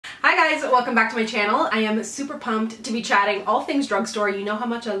guys, welcome back to my channel. I am super pumped to be chatting all things drugstore. You know how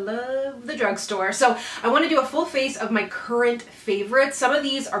much I love the drugstore. So I want to do a full face of my current favorites. Some of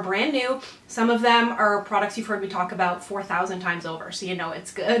these are brand new. Some of them are products you've heard me talk about 4,000 times over, so you know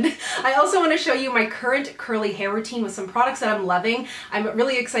it's good. I also want to show you my current curly hair routine with some products that I'm loving. I'm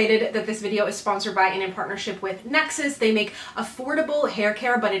really excited that this video is sponsored by and in partnership with Nexxus. They make affordable hair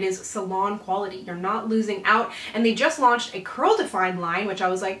care, but it is salon quality. You're not losing out. And they just launched a curl define line, which I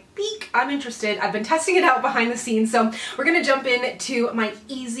was like, beak, I'm interested. I've been testing it out behind the scenes. So we're gonna jump into my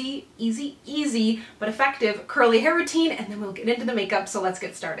easy, but effective curly hair routine, and then we'll get into the makeup. So let's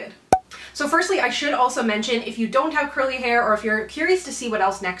get started. So firstly, I should also mention, if you don't have curly hair or if you're curious to see what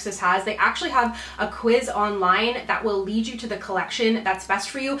else Nexxus has, they actually have a quiz online that will lead you to the collection that's best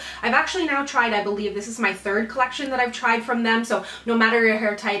for you. I've actually now tried, I believe this is my third collection that I've tried from them. So no matter your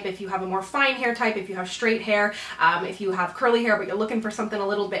hair type, if you have a more fine hair type, if you have straight hair, if you have curly hair but you're looking for something a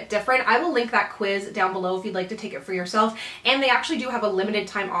little bit different, I will link that quiz down below if you'd like to take it for yourself. And they actually do have a limited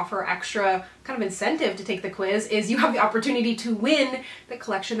time offer, extra kind of incentive to take the quiz is you have the opportunity to win the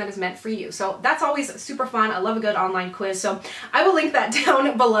collection that is meant for you. So that's always super fun. I love a good online quiz. So I will link that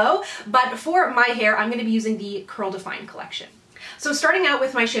down below. But for my hair, I'm going to be using the Curl Define collection. So starting out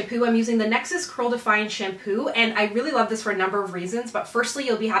with my shampoo, I'm using the Nexxus Curl Define shampoo, and I really love this for a number of reasons. But firstly,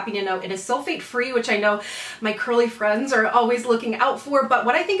 you'll be happy to know it is sulfate free, which I know my curly friends are always looking out for. But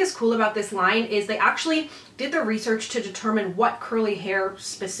what I think is cool about this line is they actually did the research to determine what curly hair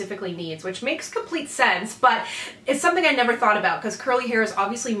specifically needs, which makes complete sense, but it's something I never thought about because curly hair is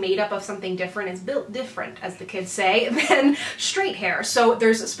obviously made up of something different. It's built different, as the kids say, than straight hair. So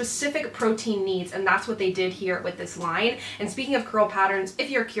there's specific protein needs, and that's what they did here with this line. And speaking of curl patterns,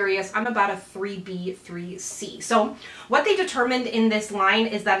 if you're curious, I'm about a 3B, 3C. So what they determined in this line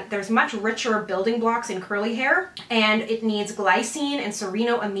is that there's much richer building blocks in curly hair, and it needs glycine and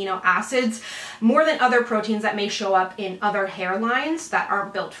serino amino acids more than other proteins that may show up in other hairlines that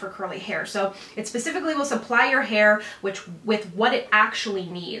aren't built for curly hair. So it specifically will supply your hair with what it actually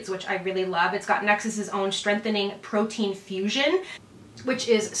needs, which I really love. It's got Nexxus's own strengthening protein fusion, which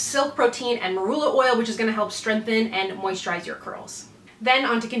is silk protein and marula oil, which is going to help strengthen and moisturize your curls. Then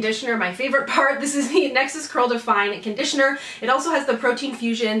onto conditioner, my favorite part. This is the Nexxus Curl Define conditioner. It also has the protein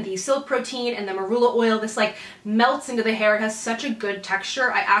fusion, the silk protein, and the marula oil. This like melts into the hair. It has such a good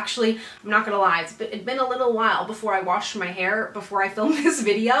texture. I'm not gonna lie, it's been a little while before I washed my hair, before I filmed this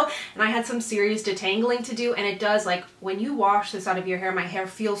video, and I had some serious detangling to do, and it does, like, when you wash this out of your hair, my hair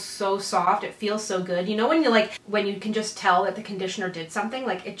feels so soft. It feels so good. You know when you can just tell that the conditioner did something?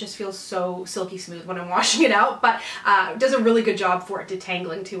 Like, it just feels so silky smooth when I'm washing it out, but it does a really good job for it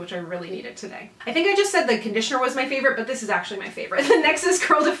detangling too, which I really needed today. I think I just said the conditioner was my favorite, but this is actually my favorite. The Nexxus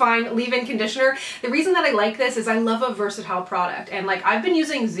Curl Define Leave-In Conditioner. The reason that I like this is I love a versatile product, and like I've been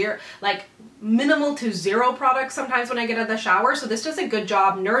using minimal to zero products sometimes when I get out of the shower, so this does a good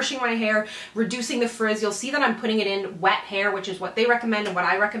job nourishing my hair, reducing the frizz. You'll see that I'm putting it in wet hair, which is what they recommend and what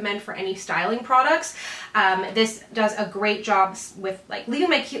I recommend for any styling products. This does a great job with like leaving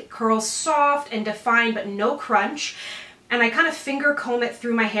my curls soft and defined but no crunch. And I kind of finger comb it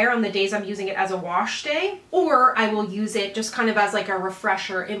through my hair on the days I'm using it as a wash day, or I will use it just kind of as like a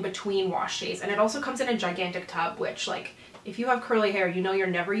refresher in between wash days. And it also comes in a gigantic tub, which, like, if you have curly hair, you know you're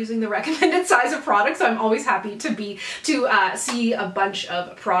never using the recommended size of product, so I'm always happy to see a bunch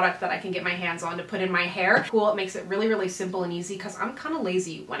of product that I can get my hands on to put in my hair. Cool, it makes it really simple and easy because I'm kind of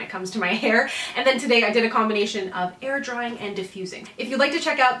lazy when it comes to my hair. And then today I did a combination of air drying and diffusing. If you'd like to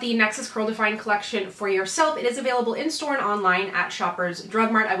check out the Nexxus Curl Define collection for yourself, it is available in store and online at Shoppers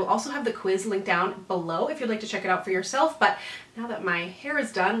Drug Mart. I will also have the quiz linked down below if you'd like to check it out for yourself. But now that my hair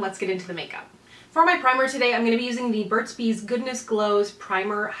is done, let's get into the makeup. For my primer today, I'm going to be using the Burt's Bees Goodness Glows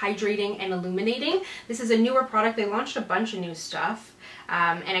Primer Hydrating and Illuminating. This is a newer product. They launched a bunch of new stuff,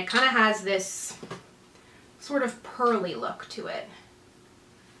 and it kind of has this sort of pearly look to it,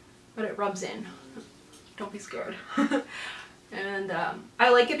 but it rubs in. Don't be scared. And I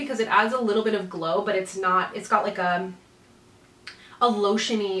like it because it adds a little bit of glow, but it's got like a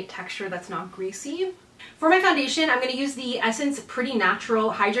lotiony texture that's not greasy. For my foundation, I'm going to use the Essence Pretty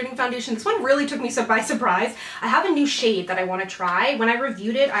Natural Hydrating Foundation. This one really took me by surprise. I have a new shade that I want to try. When I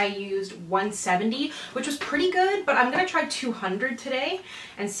reviewed it, I used 170, which was pretty good, but I'm going to try 200 today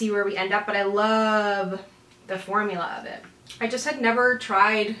and see where we end up. But I love the formula of it. I just had never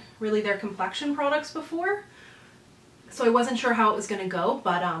tried really their complexion products before, so I wasn't sure how it was going to go,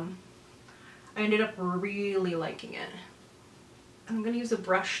 but I ended up really liking it. I'm going to use a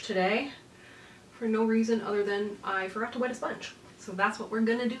brush today for no reason other than I forgot to wet a sponge. So that's what we're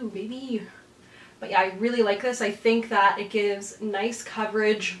gonna do, baby. But yeah, I really like this. I think that it gives nice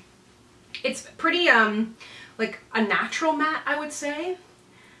coverage It's pretty, like a natural matte, I would say.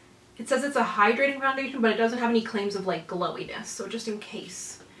 It says it's a hydrating foundation, but it doesn't have any claims of like glowiness. So just in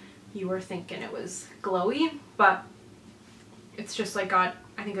case you were thinking it was glowy, but it's just like got,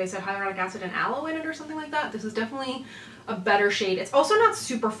 I think they said hyaluronic acid and aloe in it or something like that. This is definitely a better shade. It's also not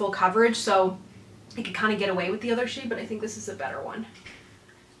super full coverage, so I could kind of get away with the other shade, but I think this is a better one.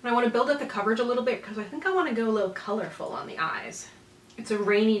 And I want to build up the coverage a little bit because I think I want to go a little colorful on the eyes. It's a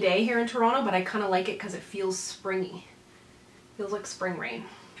rainy day here in Toronto, but I kind of like it because it feels springy. Feels like spring rain.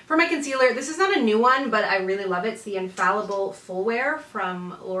 For my concealer, this is not a new one, but I really love it. It's the Infallible Full Wear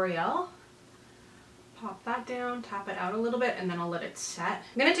from L'Oreal. Pop that down, tap it out a little bit, and then I'll let it set.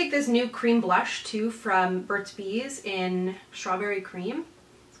 I'm going to take this new cream blush too from Burt's Bees in Strawberry Cream.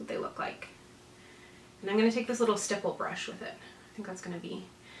 That's what they look like. And I'm going to take this little stipple brush with it. I think that's going to be,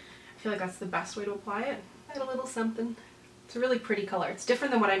 I feel like that's the best way to apply it. Add a little something. It's a really pretty color. It's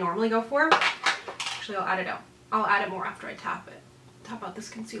different than what I normally go for. Actually, I'll add it out. I'll add it more after I tap it. Tap out this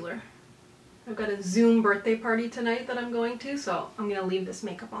concealer. I've got a Zoom birthday party tonight that I'm going to, so I'm going to leave this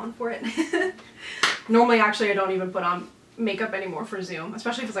makeup on for it. Normally, actually, I don't even put on makeup anymore for Zoom,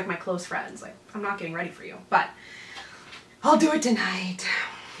 especially if it's like my close friends. Like, I'm not getting ready for you, but I'll do it tonight.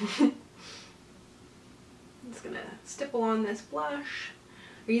 I'm just going to stipple on this blush.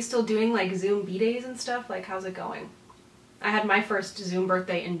 Are you still doing like Zoom B-days and stuff? Like, how's it going? I had my first Zoom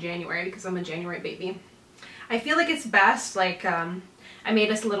birthday in January because I'm a January baby. I feel like it's best, like, I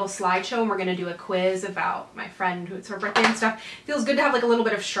made us a little slideshow and we're going to do a quiz about my friend who it's her birthday and stuff. It feels good to have like a little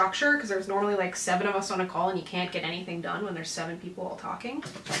bit of structure because there's normally like 7 of us on a call and you can't get anything done when there's 7 people all talking.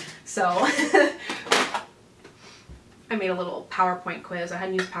 So I made a little PowerPoint quiz. I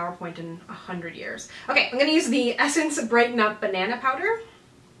hadn't used PowerPoint in 100 years. Okay, I'm going to use the Essence Brighten Up Banana Powder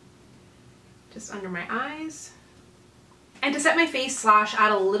just under my eyes. And to set my face /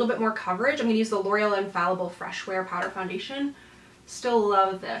 add a little bit more coverage, I'm going to use the L'Oreal Infallible Fresh Wear Powder Foundation. Still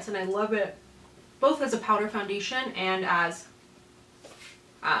love this, and I love it both as a powder foundation and as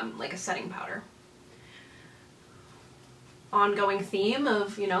like a setting powder. Ongoing theme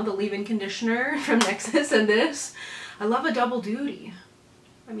of, you know, the leave-in conditioner from Nexxus and this. I love a double duty.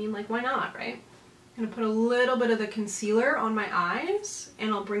 I mean, like, why not, right? I'm going to put a little bit of the concealer on my eyes,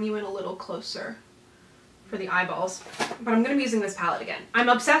 and I'll bring you in a little closer for the eyeballs, but I'm going to be using this palette again. I'm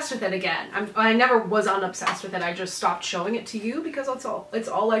obsessed with it again. I never was unobsessed with it. I just stopped showing it to you because it's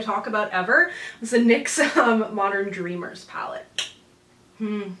all I talk about ever. It's the NYX Modern Dreamers palette.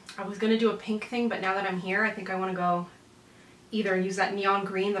 I was going to do a pink thing, but now that I'm here, I think I want to go either use that neon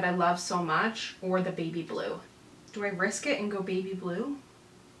green that I love so much or the baby blue. Do I risk it and go baby blue?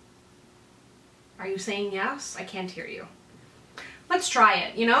 Are you saying yes? I can't hear you. Let's try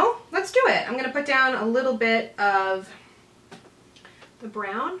it, you know? Let's do it. I'm going to put down a little bit of the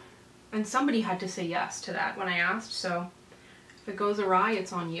brown. And somebody had to say yes to that when I asked, so if it goes awry,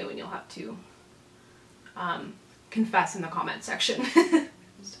 it's on you and you'll have to confess in the comment section.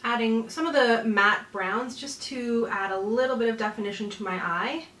 Just adding some of the matte browns just to add a little bit of definition to my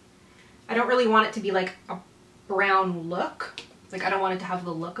eye. I don't really want it to be like a brown look. Like, I don't want it to have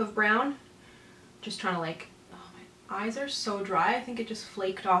the look of brown. Just trying to like, eyes are so dry. I think it just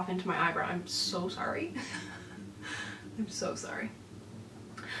flaked off into my eyebrow. I'm so sorry. I'm so sorry.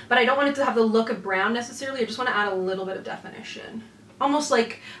 But I don't want it to have the look of brown necessarily. I just want to add a little bit of definition. Almost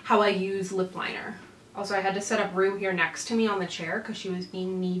like how I use lip liner. Also, I had to set up Rue here next to me on the chair because she was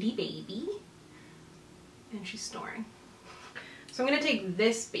being needy baby. And she's snoring. So I'm going to take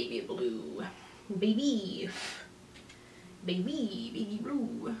this baby blue. Baby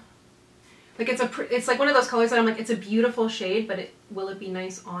blue. Like, it's like one of those colors that I'm like, it's a beautiful shade, but will it be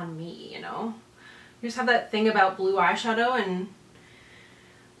nice on me, you know? You just have that thing about blue eyeshadow, and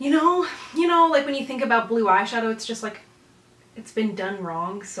you know, like when you think about blue eyeshadow, it's just like, it's been done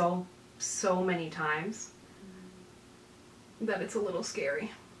wrong so many times that it's a little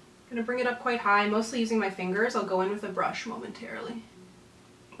scary. I'm gonna bring it up quite high, mostly using my fingers. I'll go in with a brush momentarily.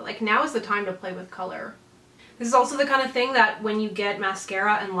 But like, now is the time to play with color. This is also the kind of thing that when you get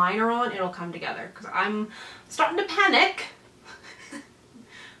mascara and liner on, it'll come together. Because I'm starting to panic.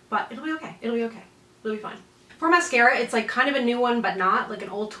 But it'll be okay. It'll be okay. It'll be fine. For mascara, it's like kind of a new one, but not. Like an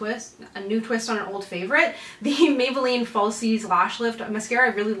old twist. A new twist on an old favorite. The Maybelline Falsies Lash Lift mascara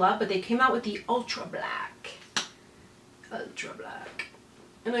I really love, but they came out with the Ultra Black. Ultra Black.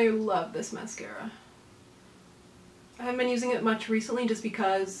 And I love this mascara. I haven't been using it much recently just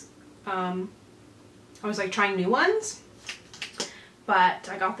because I was like trying new ones, but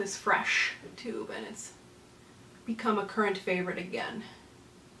I got this fresh tube and it's become a current favorite again.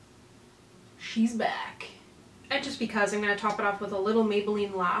 She's back. And just because I'm going to top it off with a little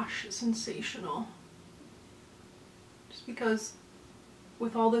Maybelline Lash Sensational. Just because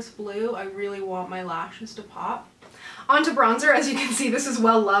with all this blue, I really want my lashes to pop. Onto bronzer. As you can see, this is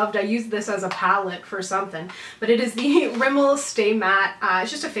well loved. I used this as a palette for something, but it is the Rimmel Stay Matte.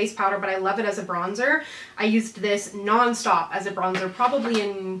 It's just a face powder, but I love it as a bronzer. I used this non-stop as a bronzer probably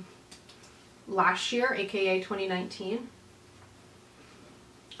in last year, aka 2019.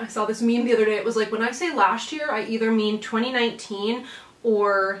 I saw this meme the other day. It was like, when I say last year, I either mean 2019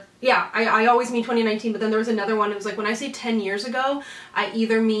 or, yeah, I always mean 2019, but then there was another one. It was like, when I say 10 years ago, I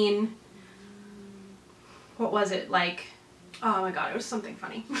either mean, what was it? Like, oh my god, it was something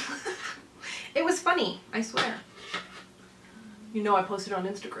funny. It was funny, I swear. You know I posted on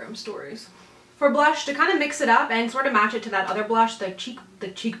Instagram stories. For blush, to kind of mix it up and sort of match it to that other blush, the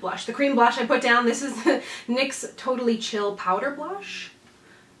cheek blush, the cream blush I put down, this is the NYX Totally Chill Powder Blush.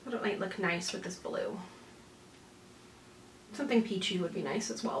 I thought it might look nice with this blue. Something peachy would be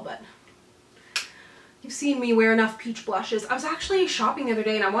nice as well, but you've seen me wear enough peach blushes. I was actually shopping the other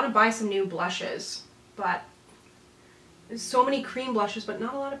day and I want to buy some new blushes, but there's so many cream blushes, but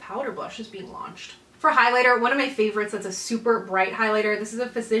not a lot of powder blushes being launched. For highlighter, one of my favorites that's a super bright highlighter. This is a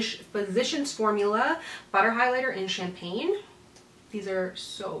Physicians Formula Butter Highlighter in Champagne. These are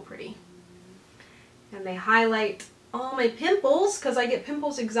so pretty. And they highlight all my pimples, because I get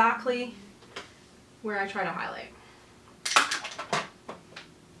pimples exactly where I try to highlight.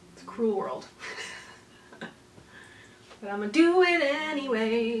 It's a cruel world. But I'm gonna do it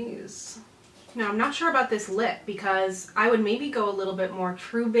anyways. Now I'm not sure about this lip because I would maybe go a little bit more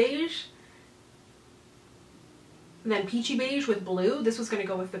true beige than peachy beige with blue. This was gonna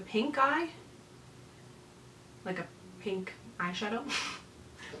go with the pink eye. Like a pink eyeshadow.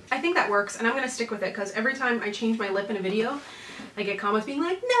 I think that works, and I'm gonna stick with it because every time I change my lip in a video, I get comments being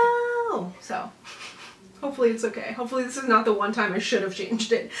like, no! So, hopefully it's okay. Hopefully this is not the one time I should have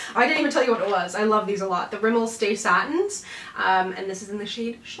changed it. I didn't even tell you what it was. I love these a lot. The Rimmel Stay Satins, and this is in the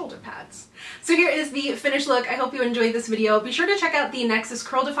shade Shoulder Pads. So here is the finished look. I hope you enjoyed this video. Be sure to check out the Nexus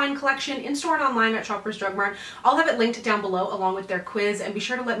Curl Define collection in-store and online at Shoppers Drug Mart. I'll have it linked down below along with their quiz, and be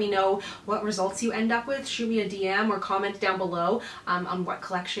sure to let me know what results you end up with. Shoot me a DM or comment down below on what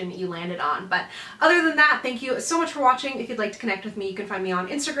collection you landed on. But other than that, thank you so much for watching. If you'd like to connect with me, you can find me on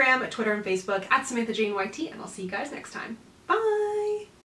Instagram, Twitter, and Facebook at SamanthaJaneYT, and I'll see you guys next time. Bye!